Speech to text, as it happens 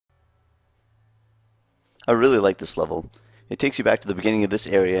I really like this level. It takes you back to the beginning of this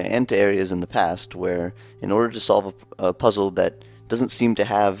area and to areas in the past where, in order to solve a puzzle that doesn't seem to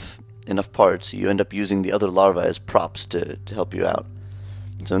have enough parts, you end up using the other larvae as props to help you out.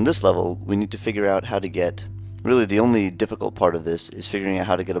 So in this level, we need to figure out how to get, really the only difficult part of this is figuring out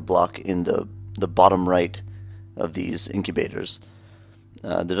how to get a block in the bottom right of these incubators.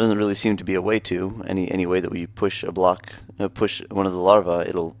 There doesn't really seem to be a way to, any way that we push a block, push one of the larvae,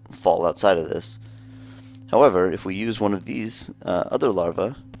 it'll fall outside of this. However, if we use one of these other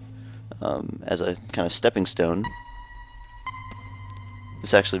larvae as a kind of stepping stone,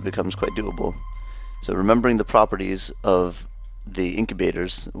 this actually becomes quite doable. So remembering the properties of the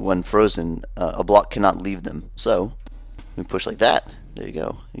incubators when frozen, a block cannot leave them. So we push like that. There you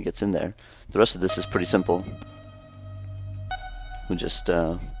go. It gets in there. The rest of this is pretty simple. We just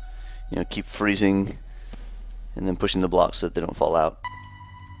keep freezing and then pushing the blocks so that they don't fall out.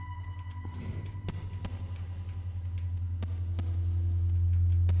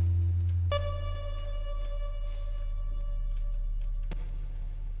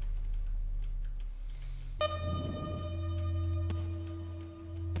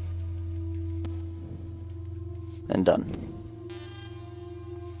 And done.